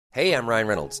Hey, I'm Ryan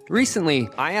Reynolds. Recently,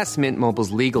 I asked Mint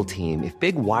Mobile's legal team if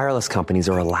big wireless companies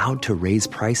are allowed to raise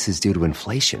prices due to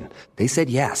inflation. They said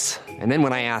yes. And then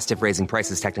when I asked if raising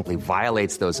prices technically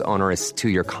violates those onerous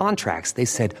two-year contracts, they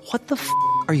said, "What the f***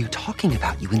 are you talking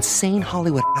about, you insane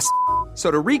Hollywood ass?" So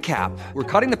to recap, we're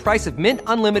cutting the price of Mint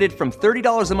Unlimited from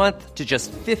 $30 a month to just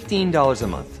 $15 a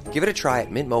month. Give it a try at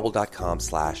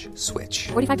mintmobile.com/switch.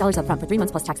 $45 up front for 3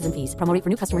 months plus taxes and fees. Promo rate for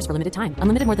new customers for limited time.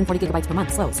 Unlimited more than 40 gigabytes per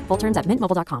month. Slows full terms at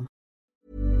mintmobile.com.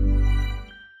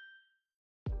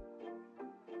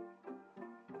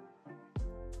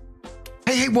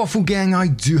 Hey, Waffle Gang, I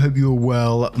do hope you're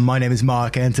well. My name is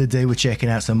Mark, and today we're checking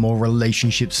out some more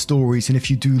relationship stories. And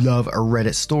if you do love a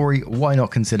Reddit story, why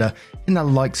not consider hitting that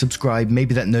like, subscribe,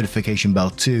 maybe that notification bell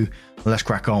too. Well, let's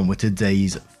crack on with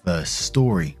today's first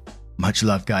story. Much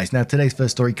love, guys. Now, today's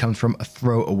first story comes from a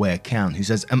throwaway account who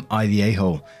says, "Am I the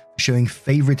a-hole for showing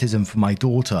favoritism for my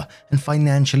daughter and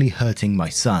financially hurting my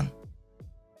son?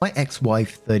 My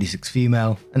ex-wife, 36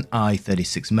 female, and I,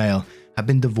 36 male, have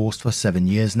been divorced for 7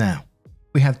 years now.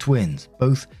 We have twins,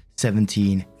 both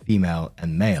 17, female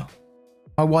and male.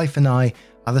 My wife and I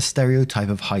are the stereotype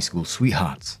of high school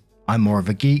sweethearts. I'm more of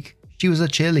a geek, she was a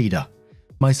cheerleader.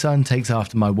 My son takes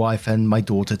after my wife and my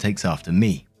daughter takes after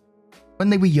me. When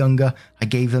they were younger, I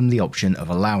gave them the option of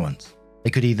allowance. They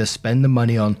could either spend the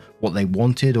money on what they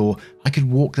wanted or I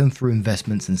could walk them through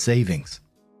investments and savings.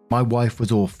 My wife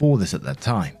was all for this at that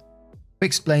time. We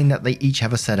explained that they each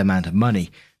have a set amount of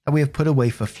money that we have put away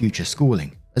for future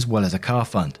schooling, as well as a car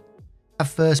fund. At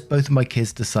first, both of my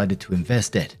kids decided to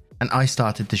invest it, and I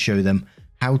started to show them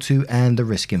how to and the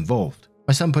risk involved.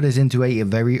 My son put us into a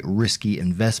very risky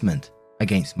investment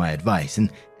against my advice and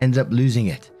ended up losing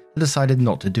it and decided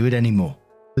not to do it anymore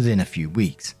within a few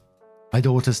weeks. My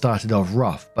daughter started off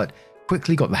rough, but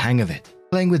quickly got the hang of it,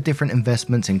 playing with different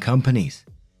investments and companies.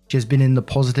 She has been in the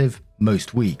positive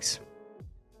most weeks.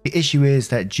 The issue is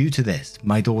that due to this,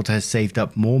 my daughter has saved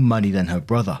up more money than her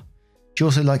brother. She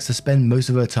also likes to spend most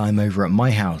of her time over at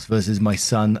my house versus my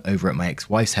son over at my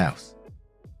ex-wife's house.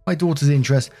 My daughter's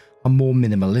interests are more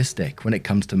minimalistic when it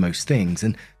comes to most things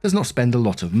and does not spend a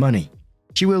lot of money.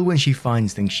 She will when she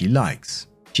finds things she likes.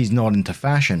 She's not into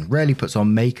fashion, rarely puts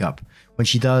on makeup. When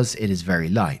she does, it is very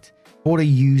light. Bought a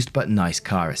used but nice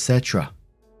car, etc.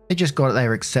 They just got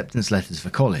their acceptance letters for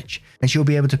college, and she'll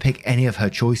be able to pick any of her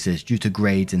choices due to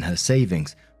grades in her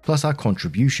savings, plus our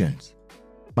contributions.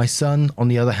 My son, on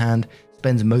the other hand,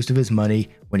 spends most of his money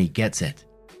when he gets it.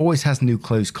 Always has new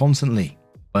clothes constantly,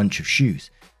 bunch of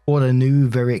shoes, bought a new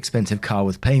very expensive car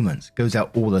with payments, goes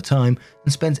out all the time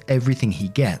and spends everything he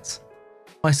gets.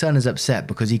 My son is upset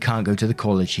because he can't go to the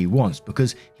college he wants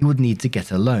because he would need to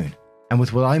get a loan, and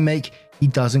with what I make, he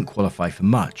doesn't qualify for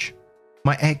much.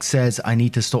 My ex says I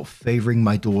need to stop favoring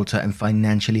my daughter and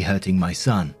financially hurting my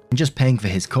son and just paying for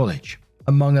his college.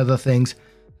 Among other things,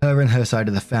 her and her side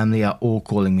of the family are all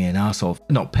calling me an arsehole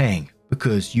for not paying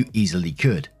because you easily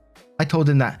could. I told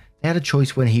him that they had a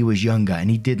choice when he was younger and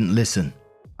he didn't listen.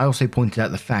 I also pointed out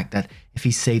the fact that if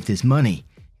he saved his money,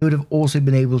 he would have also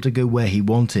been able to go where he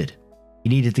wanted. He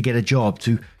needed to get a job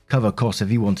to cover costs if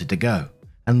he wanted to go,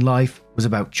 and life was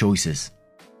about choices.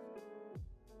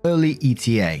 Early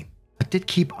ETA. I did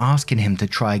keep asking him to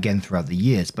try again throughout the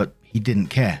years, but he didn't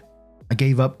care. I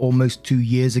gave up almost 2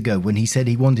 years ago when he said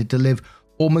he wanted to live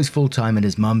almost full-time at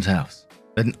his mum's house,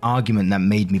 but an argument that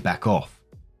made me back off.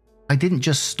 I didn't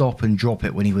just stop and drop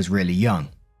it when he was really young.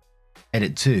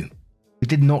 Edit 2. We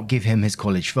did not give him his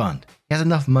college fund. He has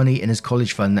enough money in his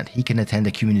college fund that he can attend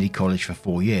a community college for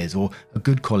 4 years or a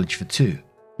good college for 2.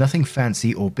 Nothing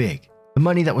fancy or big. The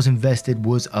money that was invested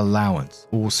was allowance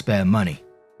or spare money.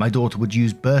 My daughter would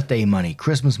use birthday money,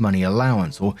 Christmas money,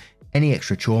 allowance, or any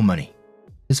extra chore money.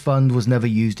 His fund was never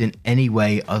used in any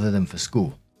way other than for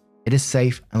school. It is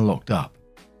safe and locked up.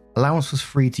 Allowance was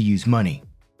free to use money.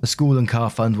 The school and car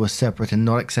fund were separate and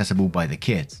not accessible by the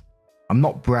kids. I'm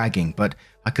not bragging, but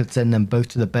I could send them both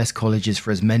to the best colleges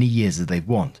for as many years as they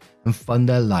want and fund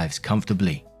their lives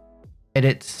comfortably.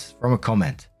 Edits from a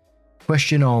comment.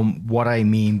 Question on what I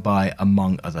mean by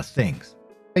among other things.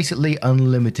 Basically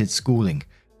unlimited schooling,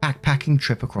 backpacking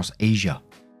trip across Asia,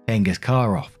 paying his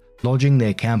car off, lodging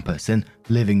near campus and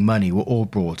living money were all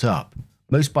brought up,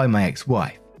 most by my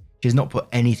ex-wife. She has not put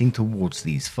anything towards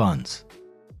these funds.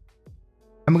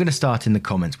 And we're going to start in the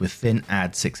comments with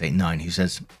ThinAd689 who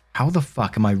says, "How the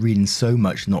fuck am I reading so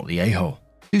much not the a-hole?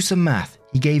 Do some math.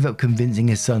 He gave up convincing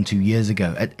his son 2 years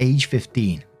ago at age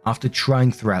 15 after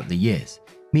trying throughout the years,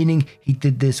 meaning he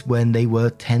did this when they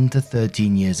were 10 to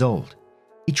 13 years old.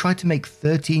 He tried to make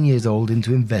 13 years old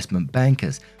into investment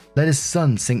bankers, let his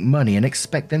son sink money and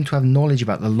expect them to have knowledge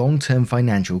about the long-term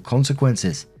financial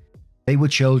consequences. They were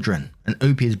children, and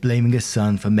OP is blaming his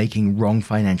son for making wrong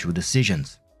financial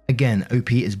decisions. Again,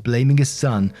 OP is blaming his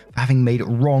son for having made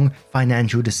wrong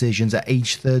financial decisions at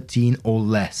age 13 or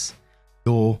less.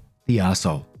 You're the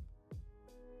asshole.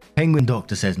 Penguin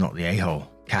Doctor says not the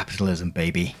a-hole. Capitalism,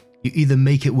 baby. You either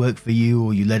make it work for you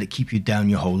or you let it keep you down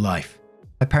your whole life.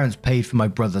 My parents paid for my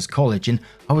brother's college and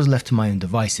I was left to my own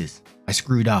devices. I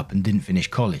screwed up and didn't finish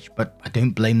college, but I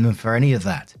don't blame them for any of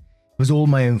that. It was all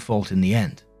my own fault in the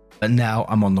end. But now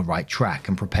I'm on the right track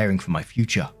and preparing for my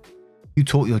future. You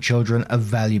taught your children a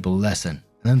valuable lesson,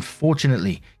 and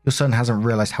unfortunately, your son hasn't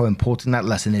realized how important that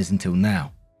lesson is until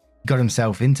now. He got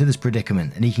himself into this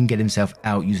predicament and he can get himself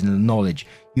out using the knowledge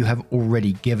you have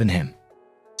already given him.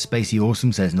 Spacey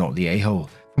Awesome says not the a-hole.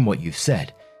 From what you've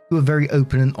said, you were very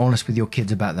open and honest with your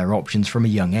kids about their options from a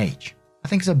young age. I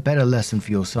think it's a better lesson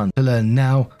for your son to learn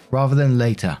now rather than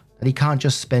later that he can't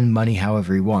just spend money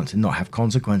however he wants and not have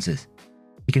consequences.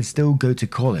 He can still go to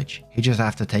college, he just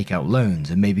have to take out loans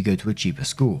and maybe go to a cheaper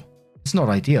school. It's not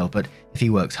ideal, but if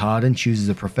he works hard and chooses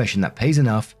a profession that pays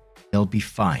enough, he'll be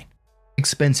fine.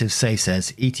 Expensive Safe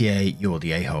says, ETA, you're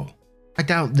the a-hole. I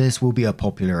doubt this will be a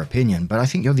popular opinion, but I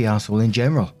think you're the asshole in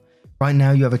general. Right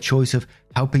now you have a choice of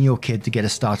helping your kid to get a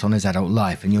start on his adult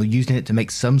life and you're using it to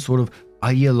make some sort of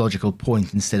ideological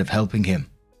point instead of helping him.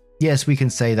 Yes, we can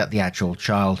say that the actual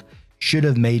child should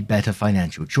have made better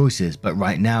financial choices, but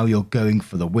right now you're going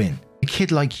for the win. A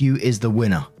kid like you is the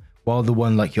winner, while the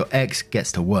one like your ex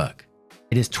gets to work.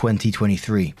 It is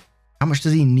 2023. How much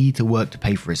does he need to work to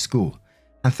pay for his school?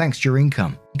 And thanks to your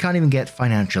income, he can't even get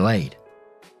financial aid.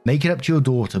 Make it up to your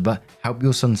daughter, but help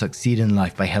your son succeed in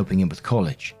life by helping him with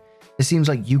college. It seems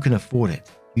like you can afford it.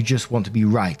 You just want to be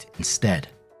right instead.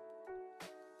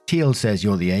 Teal says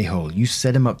you're the a-hole. You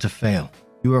set him up to fail.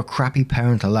 You were a crappy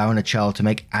parent allowing a child to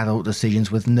make adult decisions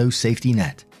with no safety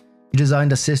net. You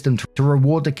designed a system to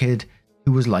reward the kid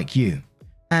who was like you,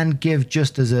 and give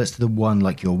just desserts to the one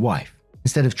like your wife,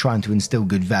 instead of trying to instill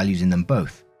good values in them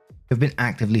both. You've been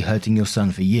actively hurting your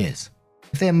son for years.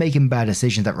 If they are making bad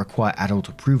decisions that require adult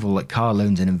approval like car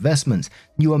loans and investments,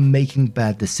 then you are making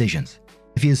bad decisions.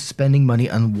 If he is spending money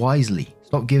unwisely,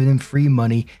 stop giving him free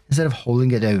money instead of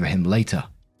holding it over him later.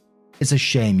 It's a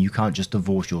shame you can't just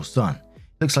divorce your son.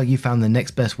 Looks like you found the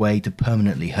next best way to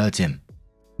permanently hurt him.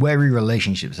 Wary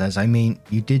relationship says,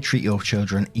 you did treat your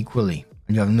children equally,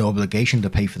 and you have no obligation to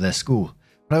pay for their school.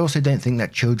 But I also don't think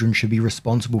that children should be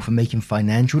responsible for making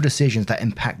financial decisions that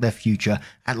impact their future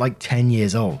at like 10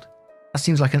 years old. That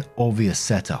seems like an obvious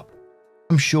setup.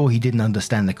 I'm sure he didn't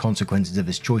understand the consequences of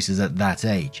his choices at that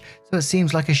age, so it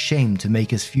seems like a shame to make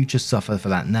his future suffer for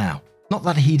that now. Not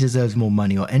that he deserves more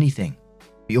money or anything,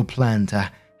 but your plan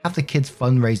to have the kids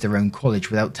fundraise their own college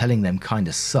without telling them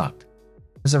kinda sucked.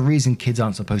 There's a reason kids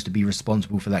aren't supposed to be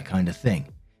responsible for that kind of thing,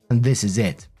 and this is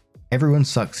it. Everyone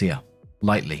sucks here.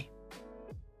 Lightly.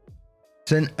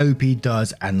 So then OP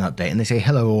does add an update and they say,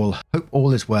 hello all, hope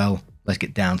all is well, let's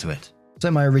get down to it.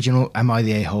 So my original Am I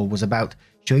the A-hole was about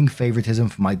showing favoritism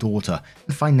for my daughter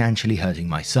and financially hurting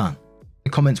my son.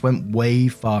 The comments went way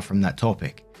far from that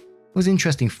topic. It was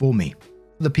interesting for me.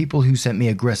 For the people who sent me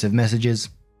aggressive messages,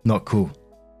 not cool.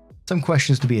 Some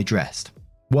questions to be addressed.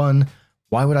 1.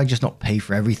 Why would I just not pay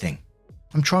for everything?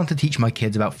 I'm trying to teach my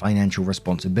kids about financial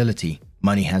responsibility.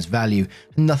 Money has value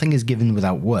and nothing is given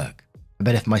without work. I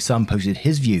bet if my son posted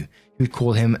his view, he would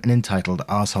call him an entitled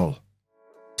asshole.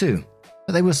 2.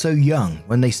 But they were so young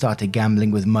when they started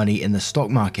gambling with money in the stock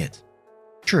market.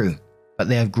 True, but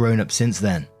they have grown up since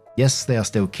then. Yes, they are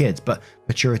still kids, but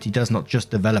maturity does not just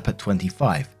develop at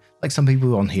 25, like some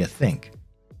people on here think.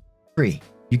 3.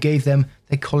 You gave them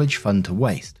their college fund to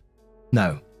waste.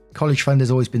 No, college fund has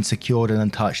always been secured and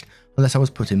untouched unless I was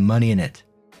putting money in it.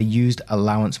 They used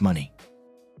allowance money.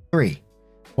 3.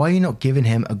 Why are you not giving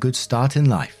him a good start in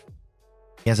life?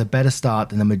 He has a better start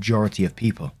than the majority of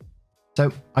people. So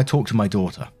I talked to my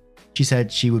daughter. She said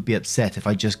she would be upset if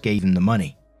I just gave him the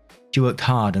money. She worked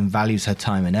hard and values her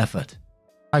time and effort.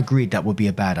 I agreed that would be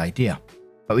a bad idea,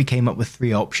 but we came up with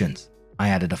 3 options. I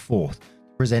added a 4th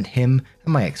to present him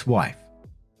and my ex-wife.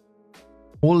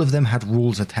 All of them had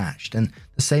rules attached, and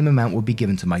the same amount would be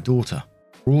given to my daughter.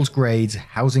 Rules, grades,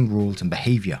 housing rules, and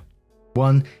behavior.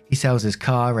 1. He sells his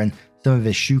car and some of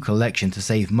his shoe collection to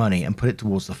save money and put it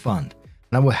towards the fund,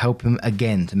 and I will help him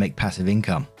again to make passive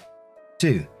income.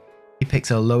 2. He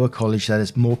picks a lower college that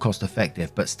is more cost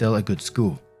effective but still a good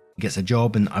school. He gets a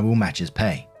job and I will match his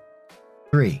pay.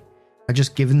 3. I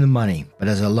just give him the money, but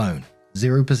as a loan,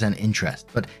 0% interest,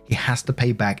 but he has to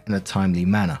pay back in a timely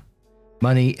manner.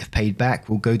 Money, if paid back,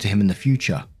 will go to him in the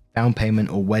future, down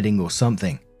payment or wedding or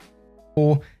something.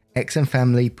 4. Ex and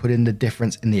family put in the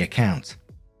difference in the account.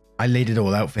 I laid it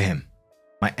all out for him.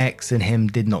 My ex and him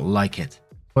did not like it.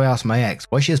 So I asked my ex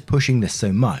why she is pushing this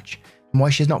so much and why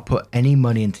she has not put any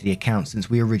money into the account since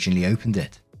we originally opened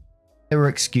it. There were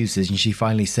excuses and she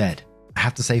finally said, I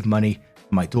have to save money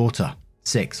for my daughter,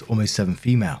 6, almost 7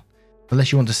 female,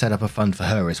 unless you want to set up a fund for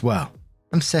her as well.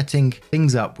 I'm setting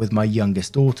things up with my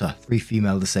youngest daughter, 3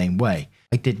 female the same way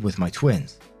I did with my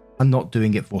twins. I'm not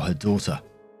doing it for her daughter.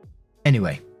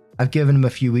 Anyway, I've given him a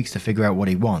few weeks to figure out what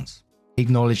he wants. He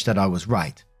acknowledged that I was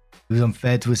right. It was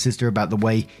unfair to his sister about the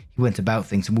way he went about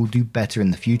things and will do better in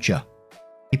the future.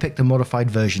 He picked a modified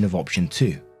version of option 2.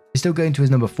 He's still going to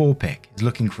his number 4 pick, is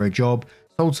looking for a job,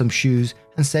 sold some shoes,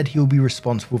 and said he will be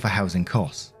responsible for housing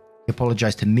costs. He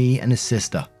apologized to me and his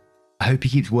sister. I hope he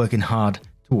keeps working hard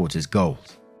towards his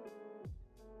goals.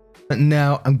 But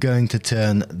now I'm going to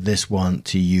turn this one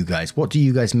to you guys. What do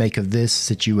you guys make of this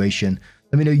situation?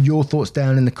 Let me know your thoughts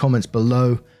down in the comments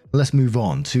below. Let's move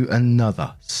on to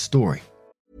another story.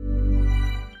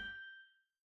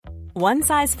 One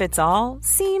size fits all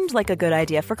seemed like a good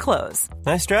idea for clothes.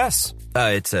 Nice dress.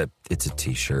 It's a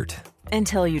t-shirt.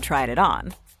 Until you tried it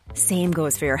on. Same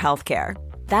goes for your healthcare.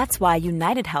 That's why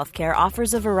United Healthcare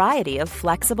offers a variety of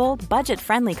flexible,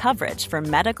 budget-friendly coverage for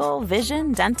medical,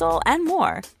 vision, dental, and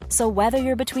more. So whether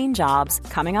you're between jobs,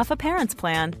 coming off a parent's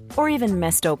plan, or even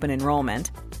missed open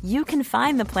enrollment, you can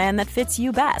find the plan that fits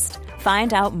you best.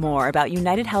 Find out more about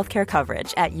United Healthcare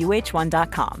coverage at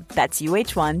uh1.com. That's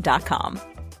uh1.com.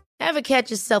 Ever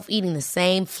catch yourself eating the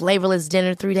same flavorless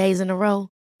dinner 3 days in a row?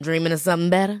 Dreaming of something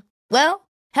better? Well,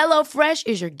 HelloFresh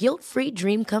is your guilt-free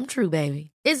dream come true,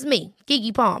 baby. It's me,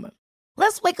 Keke Palmer.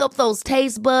 Let's wake up those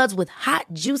taste buds with hot,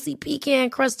 juicy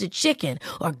pecan-crusted chicken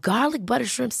or garlic butter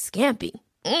shrimp scampi.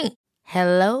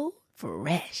 Hello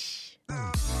Fresh.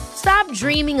 Stop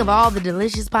dreaming of all the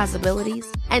delicious possibilities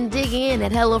and dig in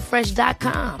at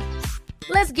HelloFresh.com.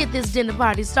 Let's get this dinner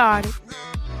party started.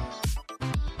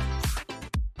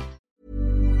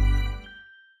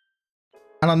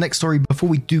 And our next story, before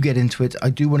we do get into it,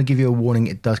 I do want to give you a warning.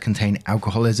 It does contain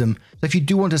alcoholism. So if you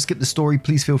do want to skip the story,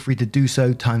 please feel free to do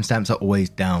so. Timestamps are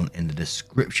always down in the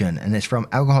description. And it's from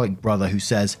Alcoholic Brother, who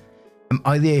says, Am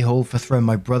I the a-hole for throwing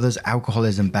my brother's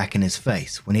alcoholism back in his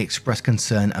face when he expressed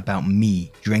concern about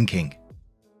me drinking?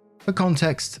 For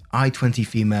context, I, 20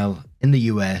 female, in the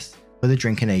US, where the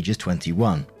drinking age is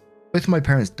 21. Both my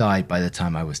parents died by the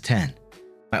time I was 10.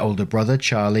 My older brother,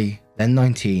 Charlie, then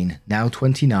 19, now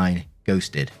 29,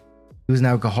 ghosted. He was an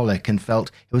alcoholic and felt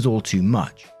it was all too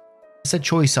much. It's a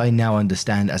choice I now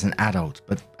understand as an adult,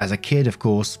 but as a kid, of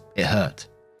course, it hurt.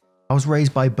 I was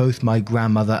raised by both my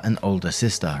grandmother and older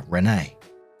sister, Renee.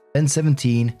 Then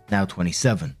 17, now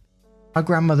 27. My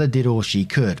grandmother did all she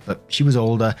could, but she was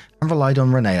older and relied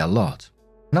on Renee a lot.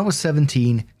 When I was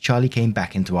 17, Charlie came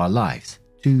back into our lives,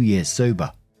 2 years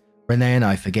sober. Renee and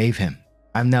I forgave him.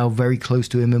 I'm now very close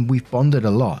to him and we've bonded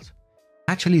a lot.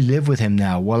 I actually live with him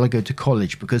now while I go to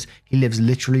college because he lives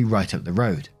literally right up the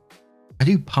road. I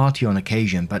do party on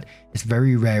occasion, but it's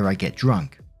very rare I get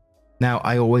drunk. Now,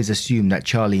 I always assume that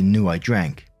Charlie knew I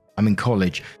drank. I'm in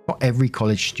college, not every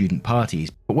college student parties,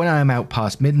 but when I am out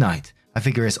past midnight, I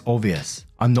figure it's obvious.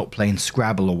 I'm not playing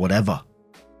Scrabble or whatever.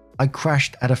 I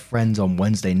crashed at a friend's on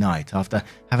Wednesday night after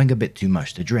having a bit too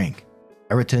much to drink.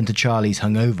 I returned to Charlie's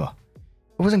hungover.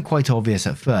 It wasn't quite obvious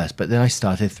at first, but then I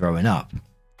started throwing up.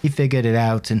 He figured it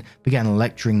out and began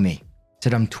lecturing me.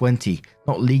 Said I'm 20,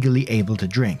 not legally able to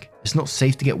drink. It's not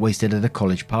safe to get wasted at a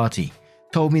college party.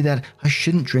 Told me that I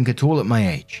shouldn't drink at all at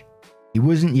my age. He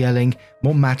wasn't yelling,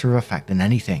 more matter of fact than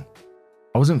anything.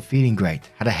 I wasn't feeling great,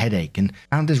 had a headache, and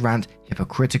found his rant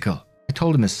hypocritical. I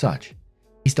told him as such.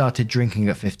 He started drinking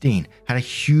at 15, had a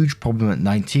huge problem at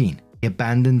 19. He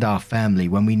abandoned our family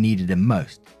when we needed him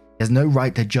most. He has no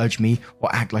right to judge me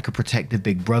or act like a protective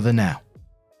big brother now.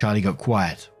 Charlie got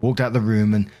quiet, walked out the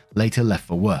room, and later left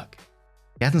for work.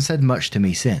 He hasn't said much to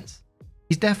me since.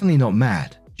 He's definitely not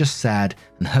mad, just sad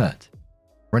and hurt.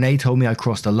 Renee told me I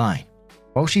crossed a line.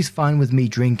 While she's fine with me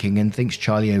drinking and thinks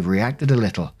Charlie overreacted a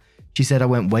little, she said I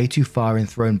went way too far in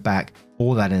throwing back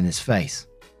all that in his face,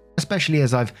 especially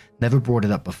as I've never brought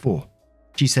it up before.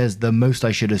 She says the most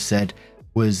I should have said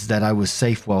was that I was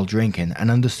safe while drinking and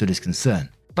understood his concern,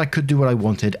 but I could do what I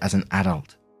wanted as an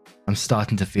adult. I'm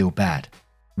starting to feel bad.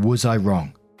 Was I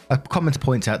wrong? A comment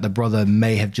points out the brother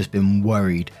may have just been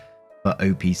worried for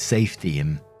OP's safety,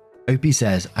 and OP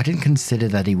says, I didn't consider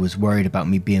that he was worried about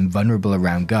me being vulnerable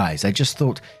around guys. I just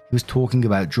thought he was talking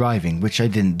about driving, which I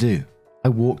didn't do. I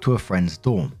walked to a friend's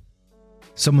dorm.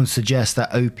 Someone suggests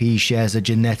that OP shares a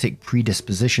genetic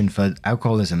predisposition for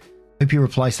alcoholism. OP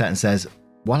replies to that and says,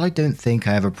 while I don't think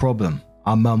I have a problem,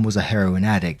 our mum was a heroin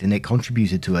addict and it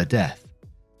contributed to her death.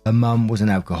 Her mum was an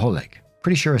alcoholic.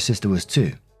 Pretty sure her sister was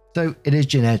too. So it is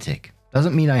genetic.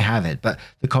 Doesn't mean I have it, but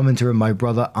the commenter and my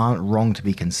brother aren't wrong to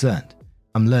be concerned.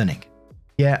 I'm learning.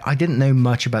 Yeah, I didn't know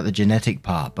much about the genetic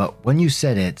part, but when you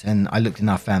said it and I looked in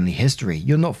our family history,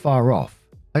 you're not far off.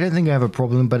 I don't think I have a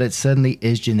problem, but it certainly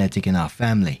is genetic in our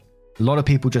family. A lot of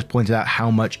people just pointed out how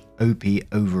much OP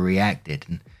overreacted,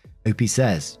 and OP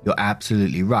says, you're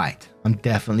absolutely right. I'm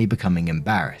definitely becoming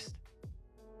embarrassed.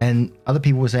 And other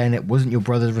people were saying it wasn't your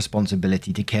brother's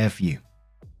responsibility to care for you.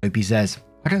 OP says,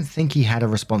 I don't think he had a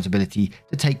responsibility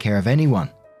to take care of anyone.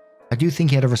 I do think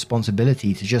he had a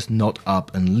responsibility to just not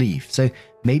up and leave. So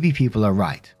maybe people are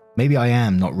right. Maybe I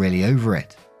am not really over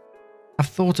it. I've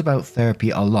thought about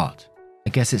therapy a lot. I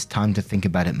guess it's time to think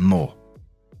about it more.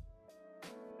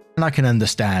 And I can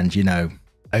understand,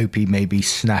 OP may be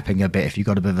snapping a bit if you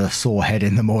got a bit of a sore head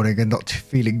in the morning and not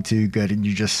feeling too good and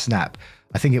you just snap.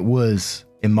 I think it was,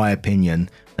 in my opinion,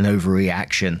 an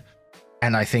overreaction.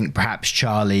 And I think perhaps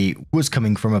Charlie was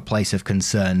coming from a place of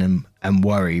concern and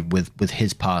worry with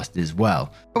his past as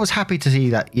well. I was happy to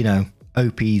see that,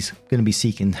 OP's going to be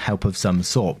seeking help of some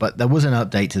sort. But there was an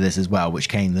update to this as well, which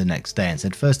came the next day and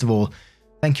said, first of all,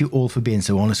 thank you all for being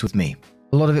so honest with me.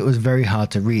 A lot of it was very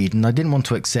hard to read and I didn't want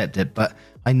to accept it, but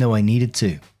I know I needed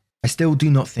to. I still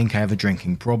do not think I have a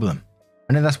drinking problem.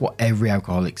 I know that's what every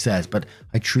alcoholic says, but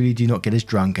I truly do not get as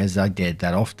drunk as I did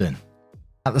that often.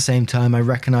 At the same time, I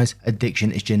recognize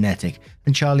addiction is genetic,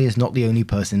 and Charlie is not the only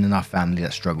person in our family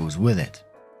that struggles with it.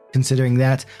 Considering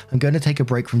that, I'm going to take a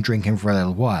break from drinking for a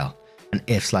little while, and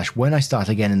if/when I start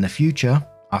again in the future,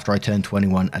 after I turn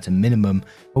 21 at a minimum,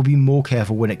 I'll be more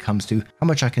careful when it comes to how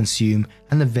much I consume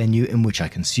and the venue in which I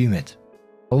consume it.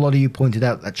 A lot of you pointed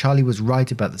out that Charlie was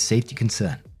right about the safety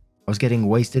concern. I was getting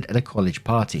wasted at a college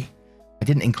party. I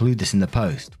didn't include this in the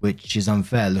post, which is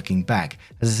unfair looking back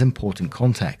as it's important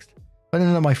context. But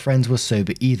none of my friends were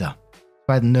sober either.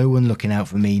 I had no one looking out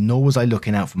for me, nor was I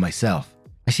looking out for myself.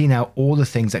 I see now all the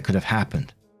things that could have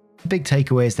happened. The big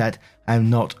takeaway is that I am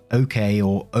not okay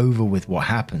or over with what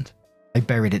happened. I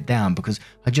buried it down because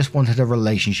I just wanted a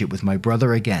relationship with my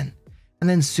brother again. And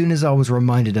then as soon as I was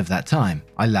reminded of that time,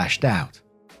 I lashed out.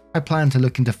 I plan to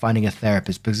look into finding a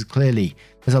therapist because clearly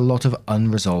there's a lot of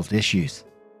unresolved issues.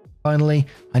 Finally,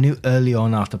 I knew early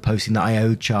on after posting that I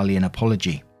owed Charlie an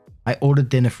apology. I ordered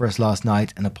dinner for us last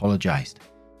night and apologized.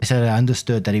 I said I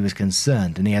understood that he was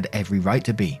concerned and he had every right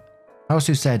to be. I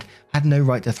also said I had no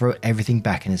right to throw everything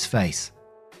back in his face.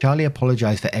 Charlie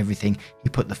apologized for everything he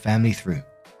put the family through,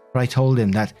 but I told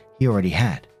him that he already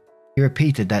had. He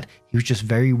repeated that he was just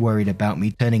very worried about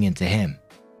me turning into him.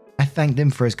 I thanked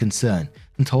him for his concern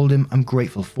and told him I'm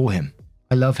grateful for him.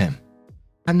 I love him.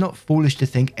 I'm not foolish to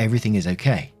think everything is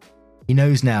okay. He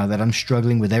knows now that I'm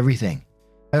struggling with everything.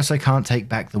 I also can't take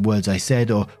back the words I said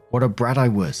or what a brat I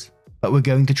was, but we're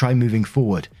going to try moving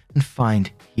forward and find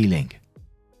healing.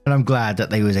 And I'm glad that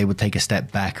they was able to take a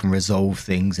step back and resolve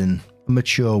things in a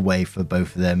mature way for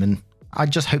both of them, and I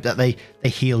just hope that they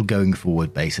heal going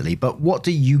forward basically. But what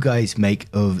do you guys make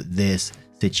of this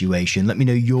situation? Let me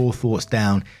know your thoughts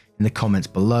down in the comments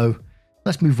below.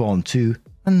 Let's move on to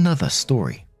another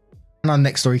story. And our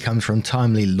next story comes from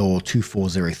Timely Law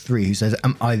 2403, who says,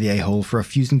 am I the a-hole for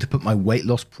refusing to put my weight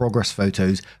loss progress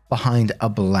photos behind a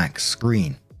black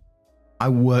screen? I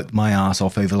worked my ass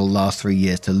off over the last 3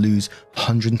 years to lose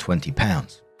 120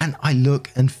 pounds, and I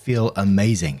look and feel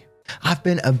amazing. I've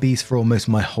been obese for almost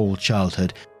my whole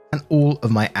childhood and all of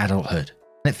my adulthood,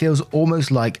 and it feels almost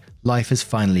like life has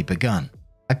finally begun.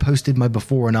 I posted my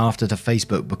before and after to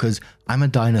Facebook because I'm a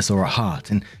dinosaur at heart,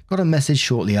 and got a message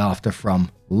shortly after from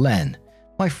Len,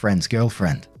 my friend's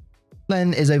girlfriend.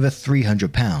 Len is over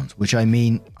 300 pounds, which I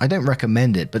don't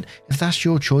recommend it, but if that's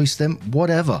your choice then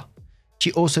whatever.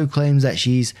 She also claims that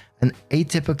she's an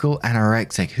atypical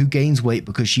anorexic who gains weight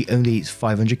because she only eats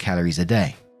 500 calories a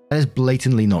day. That is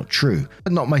blatantly not true,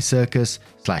 but not my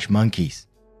circus/monkeys.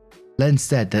 Len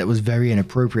said that it was very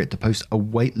inappropriate to post a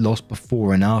weight loss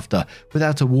before and after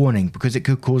without a warning because it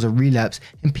could cause a relapse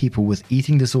in people with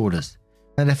eating disorders.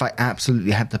 And if I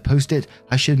absolutely had to post it,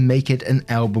 I should make it an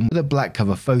album with a black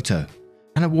cover photo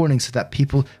and a warning so that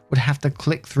people would have to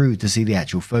click through to see the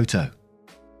actual photo.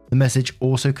 The message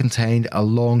also contained a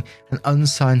long and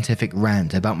unscientific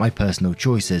rant about my personal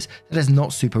choices that is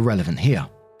not super relevant here,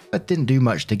 but didn't do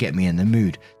much to get me in the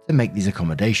mood to make these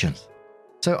accommodations.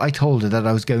 So I told her that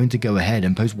I was going to go ahead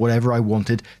and post whatever I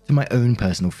wanted to my own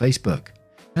personal Facebook.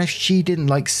 And if she didn't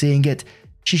like seeing it,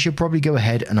 she should probably go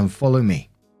ahead and unfollow me.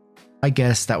 I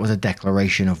guess that was a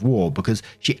declaration of war because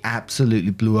she absolutely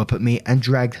blew up at me and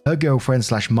dragged her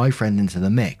girlfriend/my friend into the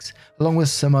mix, along with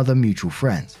some other mutual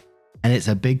friends. And it's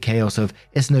a big chaos of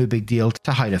it's no big deal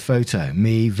to hide a photo,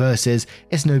 me versus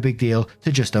it's no big deal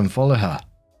to just unfollow her,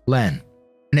 Len.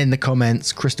 And in the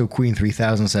comments, Crystal Queen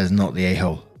 3000 says, not the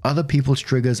a-hole. Other people's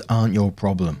triggers aren't your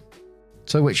problem.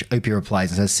 So which Opie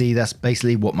replies and says, see, that's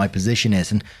basically what my position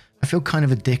is, and I feel kind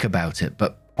of a dick about it,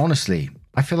 but honestly,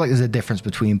 I feel like there's a difference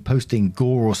between posting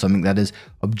gore or something that is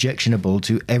objectionable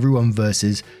to everyone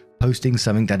versus posting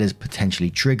something that is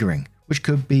potentially triggering, which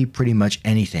could be pretty much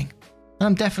anything. And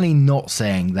I'm definitely not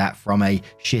saying that from a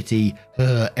shitty,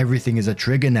 everything is a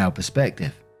trigger now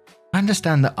perspective. I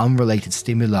understand that unrelated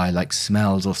stimuli like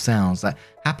smells or sounds that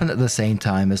happen at the same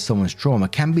time as someone's trauma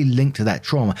can be linked to that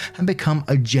trauma and become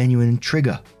a genuine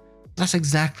trigger. That's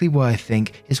exactly why I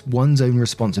think it's one's own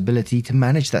responsibility to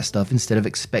manage that stuff instead of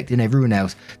expecting everyone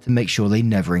else to make sure they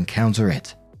never encounter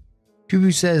it.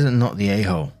 Kubu says, not the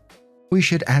a-hole. We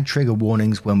should add trigger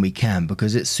warnings when we can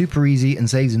because it's super easy and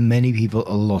saves many people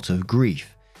a lot of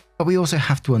grief. But we also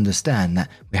have to understand that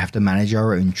we have to manage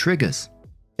our own triggers.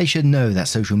 They should know that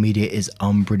social media is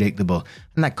unpredictable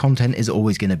and that content is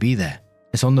always going to be there.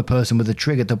 It's on the person with the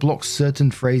trigger to block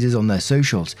certain phrases on their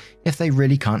socials if they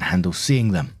really can't handle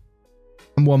seeing them.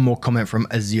 And one more comment from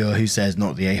Azure who says,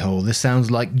 not the a-hole. This sounds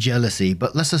like jealousy,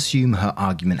 but let's assume her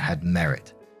argument had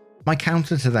merit. My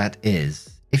counter to that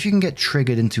is, if you can get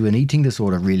triggered into an eating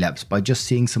disorder relapse by just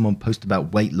seeing someone post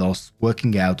about weight loss,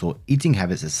 working out, or eating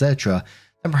habits, etc.,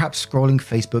 then perhaps scrolling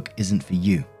Facebook isn't for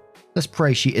you. Let's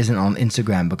pray she isn't on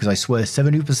Instagram because I swear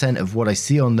 70% of what I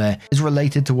see on there is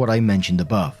related to what I mentioned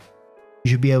above.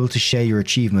 You should be able to share your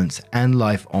achievements and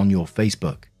life on your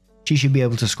Facebook. She should be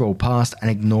able to scroll past and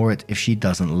ignore it if she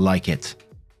doesn't like it.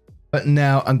 But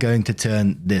now I'm going to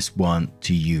turn this one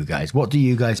to you guys. What do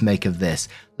you guys make of this?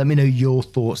 Let me know your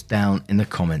thoughts down in the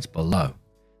comments below.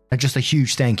 And just a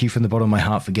huge thank you from the bottom of my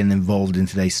heart for getting involved in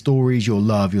today's stories. Your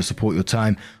love, your support, your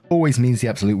time always means the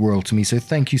absolute world to me. So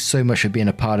thank you so much for being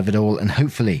a part of it all. And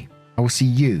hopefully I will see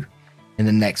you in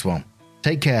the next one.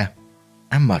 Take care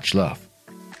and much love.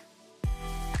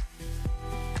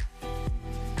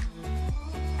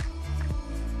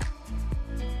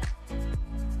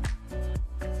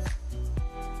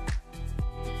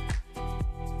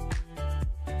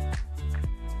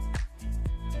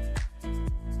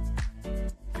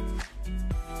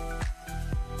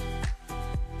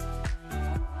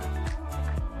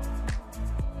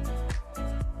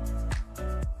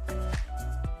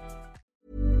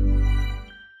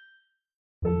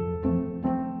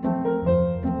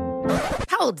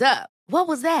 Hold up. What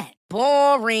was that?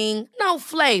 Boring. No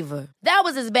flavor. That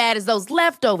was as bad as those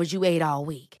leftovers you ate all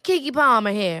week. Keke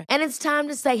Palmer here. And it's time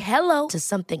to say hello to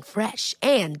something fresh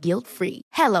and guilt-free.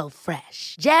 Hello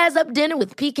Fresh. Jazz up dinner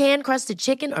with pecan-crusted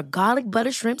chicken or garlic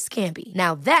butter shrimp scampi.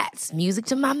 Now that's music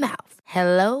to my mouth.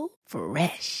 Hello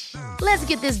Fresh. Let's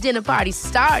get this dinner party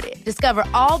started. Discover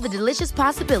all the delicious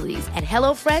possibilities at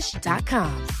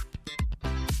HelloFresh.com.